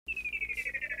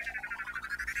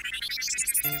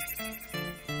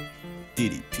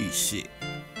DDP shit.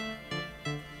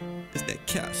 It's that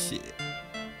cow shit.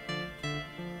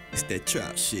 It's that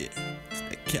trap shit. It's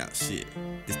that cow shit.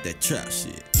 It's that trap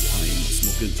shit. I ain't no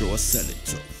smoking draw, selling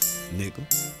Joe, nigga.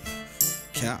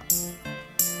 Cow.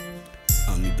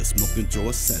 I need the smoking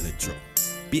draw, selling Joe,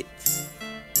 bitch.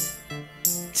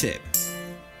 Check.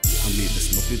 I need the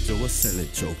smoking draw, selling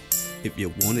Joe. If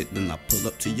you want it, then I pull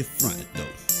up to your front door.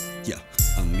 Yeah,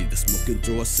 I need the smoking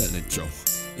draw, selling Joe.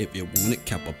 If you want it,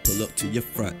 cap, I pull up to your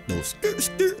front door. Skirt,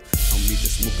 skirt. I need the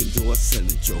smoking draw,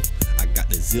 selling Joe. I got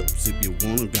the zips if you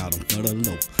want them, got them for the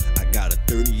low. I got a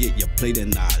 38, you play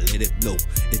then I let it blow.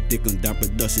 It's dick on down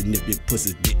production if your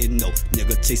pussy didn't know.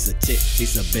 Nigga chase a check,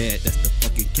 chase a bag, that's the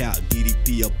fucking cow.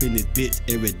 DDP up in this bitch,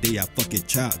 every day I fucking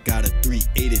try. Got a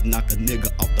 380, knock a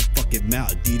nigga off the fucking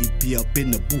mouth. DDP up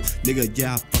in the booth, nigga,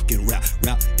 yeah, I fucking rap,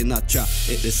 and I trap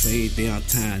at the same damn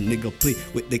time. Nigga play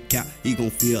with the cow, he gon'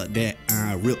 feel that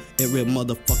iron real. Every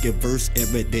motherfucking verse,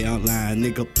 every damn line.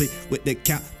 Nigga play with the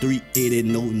cow, 380,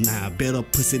 no 9. Better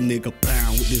pussy nigga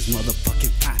brown with this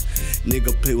motherfucking pie.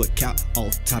 Nigga play with cow,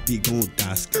 off top he gon'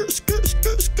 die. Skirt, skirt,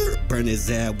 skirt, skirt. Burn his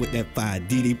ass with that fire.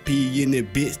 DDP in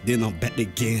that bitch, then I'm back to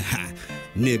getting high.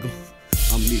 Nigga,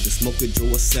 I'm either smoking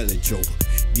Joe or selling Joe.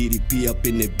 DDP up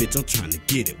in that bitch, I'm tryna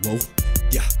get it, whoa.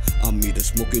 Yeah, I'm either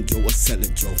smoking Joe or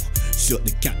selling Joe. Shut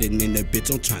the captain in that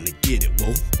bitch, I'm tryna get it,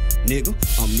 whoa. Nigga,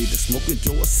 I'm either smoking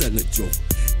Joe or selling Joe.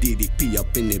 DDP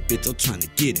up in that bitch, I'm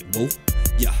tryna get it, whoa.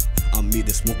 Yeah, I'm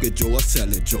either smoking Joe or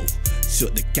selling Joe.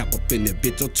 Shut the cap up in that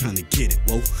bitch, I'm tryna get it,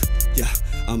 whoa. Yeah,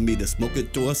 I'm either smoking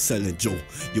Joe or selling Joe.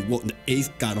 You want the ace,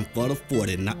 got him for the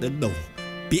 40, not the low.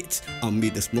 Bitch, I'm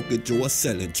either smoking Joe or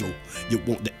selling Joe. You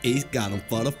want the ace, got him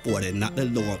for the 40, not the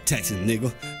low. I'm taxing,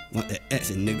 nigga. Want that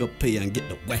action, nigga, play and get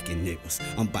the whacking niggas.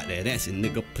 I'm about that action,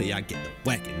 nigga, play, I get the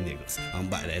whacking niggas. I'm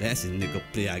about that action, nigga,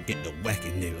 play, I get the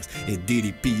whacking niggas. In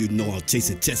DDP, you know I'm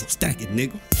chasing chest, I'm stacking,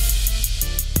 nigga.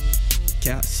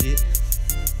 Cow shit.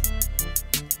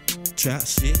 Trap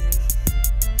shit.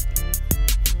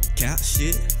 Cow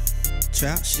shit.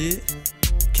 Trap shit.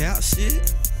 Cow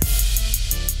shit.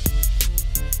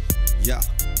 Yeah,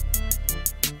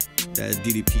 that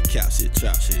DDP cow shit,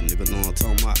 trap shit, nigga know what I'm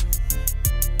talking about.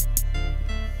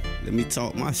 Let me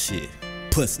talk my shit,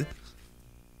 pussy.